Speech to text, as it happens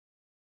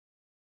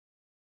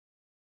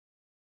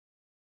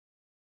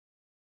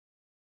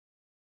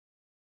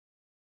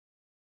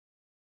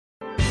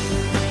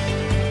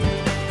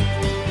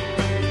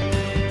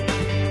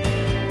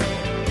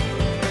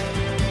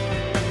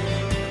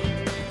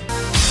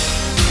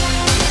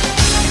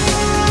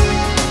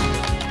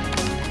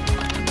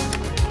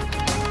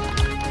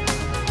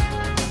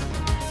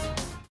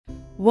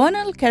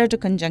Vernal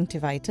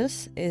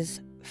keratoconjunctivitis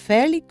is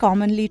fairly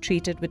commonly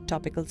treated with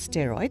topical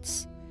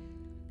steroids,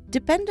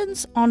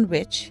 dependence on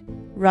which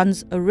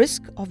runs a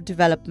risk of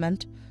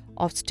development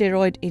of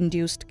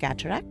steroid-induced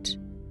cataract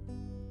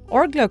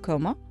or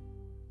glaucoma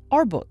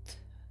or both.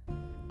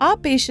 Our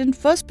patient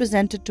first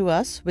presented to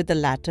us with the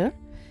latter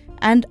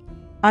and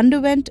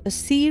underwent a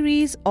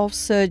series of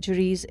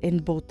surgeries in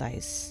both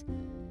eyes.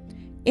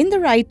 In the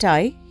right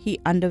eye, he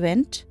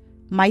underwent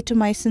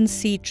mitomycin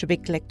C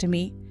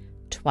trabeculectomy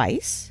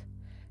twice,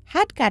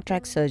 had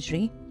cataract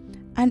surgery,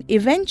 and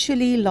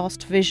eventually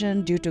lost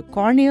vision due to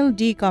corneal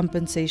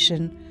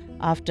decompensation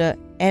after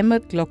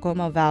emetic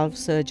glaucoma valve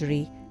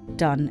surgery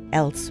done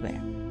elsewhere.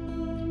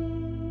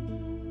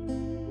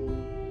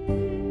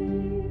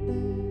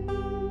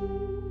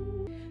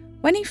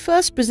 When he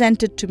first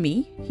presented to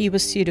me, he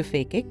was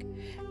pseudophakic,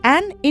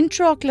 and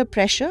intraocular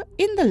pressure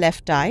in the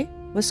left eye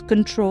was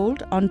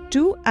controlled on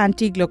 2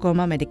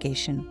 anti-glaucoma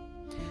medication.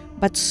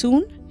 But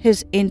soon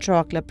his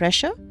intraocular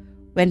pressure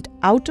went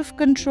out of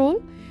control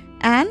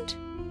and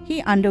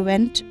he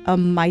underwent a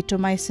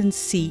mitomycin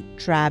C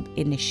trab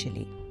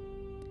initially.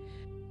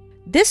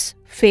 This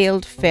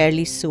failed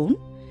fairly soon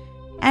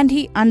and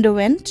he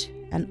underwent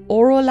an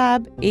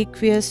Orolab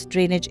aqueous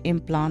drainage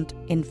implant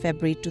in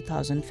February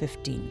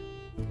 2015.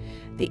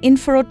 The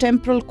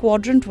inferotemporal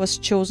quadrant was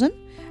chosen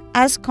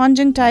as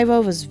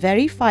conjunctiva was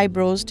very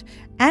fibrosed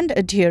and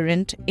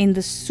adherent in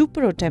the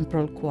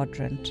superotemporal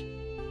quadrant.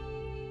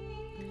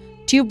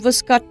 Tube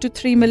was cut to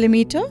 3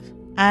 mm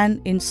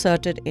and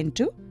inserted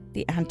into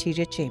the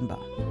anterior chamber.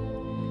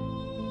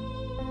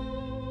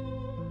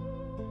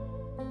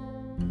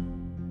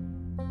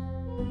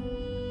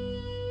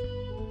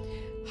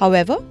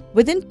 However,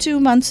 within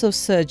 2 months of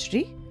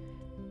surgery,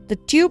 the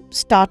tube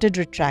started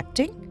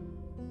retracting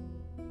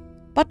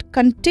but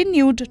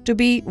continued to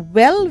be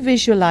well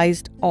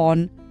visualized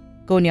on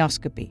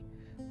gonioscopy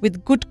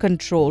with good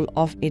control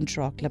of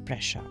intraocular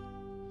pressure.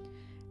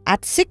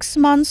 At 6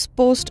 months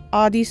post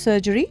Aadi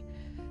surgery,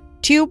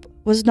 tube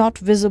was not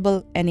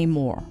visible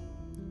anymore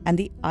and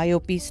the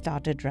IOP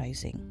started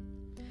rising.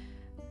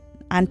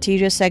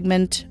 Anterior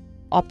segment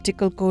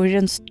optical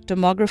coherence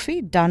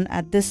tomography done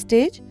at this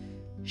stage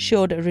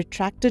showed a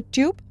retracted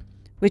tube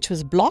which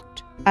was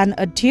blocked and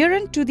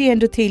adherent to the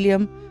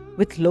endothelium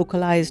with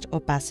localized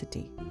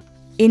opacity.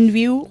 In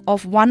view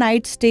of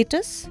one-eyed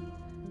status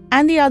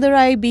and the other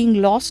eye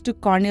being lost to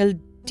corneal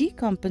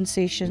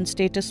decompensation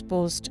status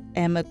post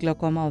emetic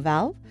glaucoma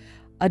valve,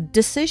 a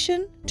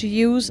decision to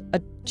use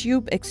a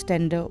tube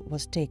extender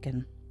was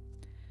taken.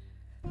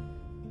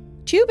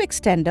 Tube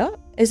extender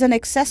is an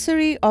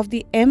accessory of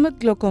the emetic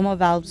glaucoma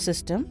valve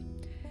system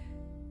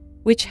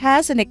which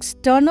has an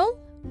external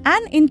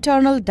and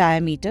internal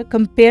diameter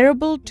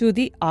comparable to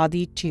the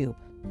Aadi tube.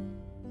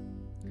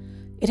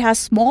 It has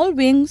small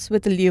wings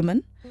with a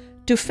lumen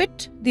to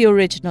fit the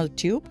original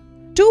tube,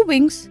 2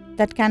 wings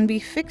that can be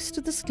fixed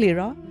to the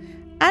sclera,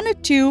 and a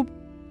tube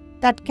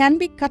that can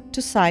be cut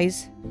to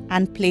size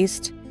and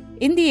placed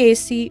in the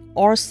AC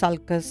or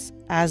sulcus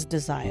as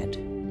desired.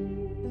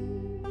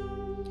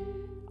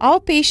 Our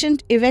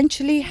patient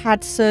eventually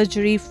had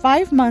surgery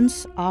 5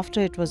 months after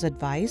it was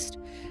advised,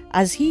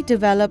 as he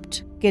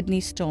developed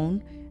kidney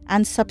stone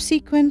and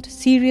subsequent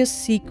serious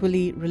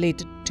sequelae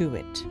related to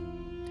it.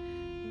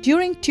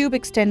 During tube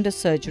extender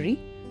surgery,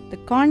 the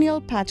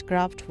corneal patch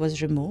graft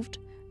was removed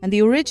and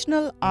the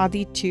original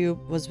Aadi tube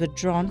was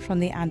withdrawn from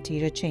the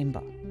anterior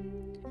chamber.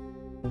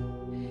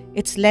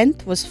 Its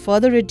length was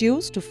further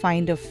reduced to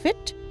find a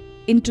fit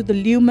into the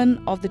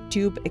lumen of the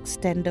tube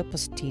extender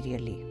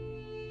posteriorly,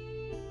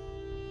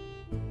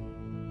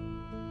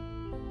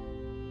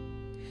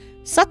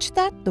 such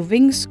that the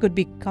wings could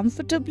be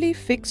comfortably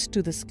fixed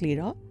to the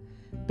sclera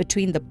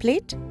between the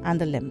plate and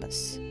the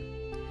limbus.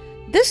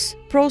 This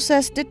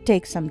process did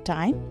take some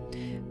time,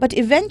 but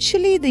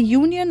eventually the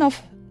union of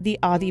the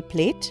Aadi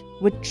plate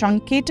with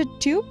truncated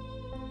tube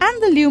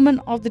and the lumen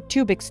of the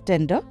tube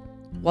extender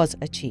was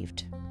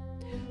achieved.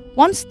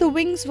 Once the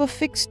wings were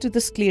fixed to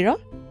the sclera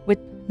with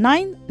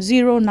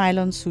 9-0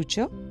 nylon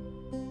suture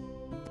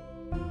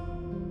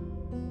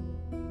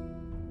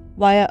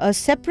via a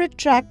separate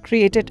track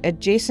created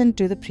adjacent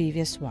to the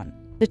previous one.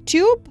 The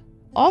tube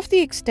of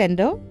the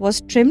extender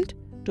was trimmed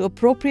to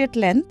appropriate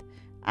length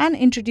and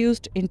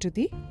introduced into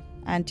the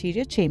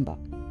anterior chamber.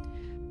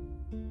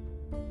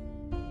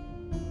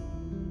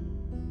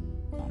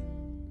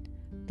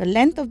 The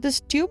length of this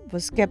tube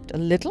was kept a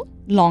little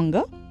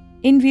longer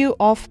in view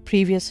of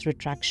previous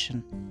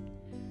retraction.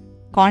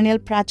 Corneal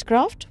patch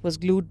graft was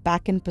glued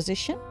back in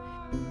position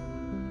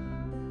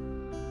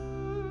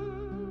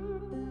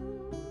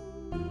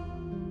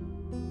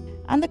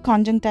and the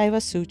conjunctiva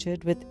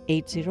sutured with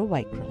 8-0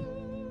 Vicryl.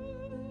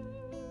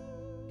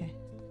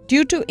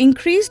 Due to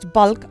increased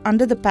bulk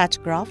under the patch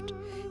graft,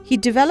 he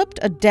developed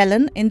a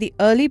Delon in the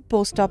early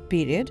post-op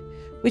period,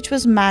 which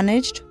was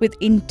managed with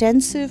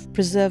intensive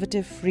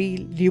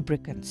preservative-free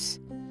lubricants.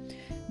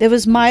 There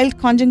was mild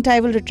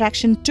conjunctival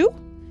retraction too,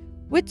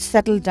 which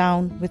settled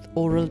down with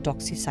oral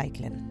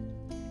doxycycline.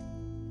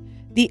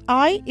 The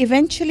eye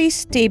eventually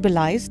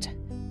stabilized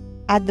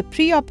at the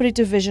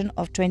preoperative vision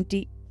of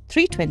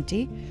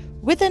 320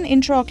 with an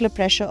intraocular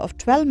pressure of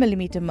 12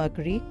 mm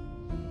mercury.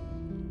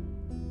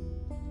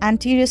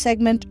 Anterior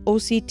segment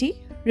OCT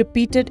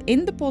repeated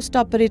in the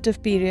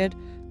postoperative period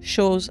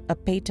shows a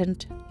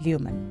patent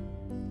lumen,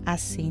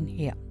 as seen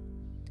here.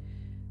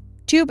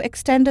 Tube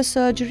extender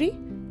surgery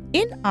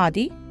in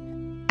Aadi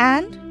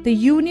and the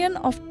union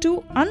of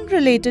two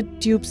unrelated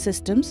tube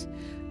systems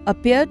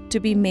appeared to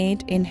be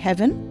made in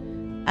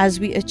heaven as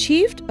we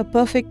achieved a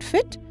perfect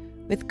fit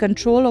with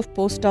control of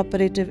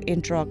postoperative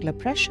intraocular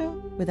pressure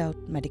without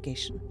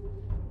medication.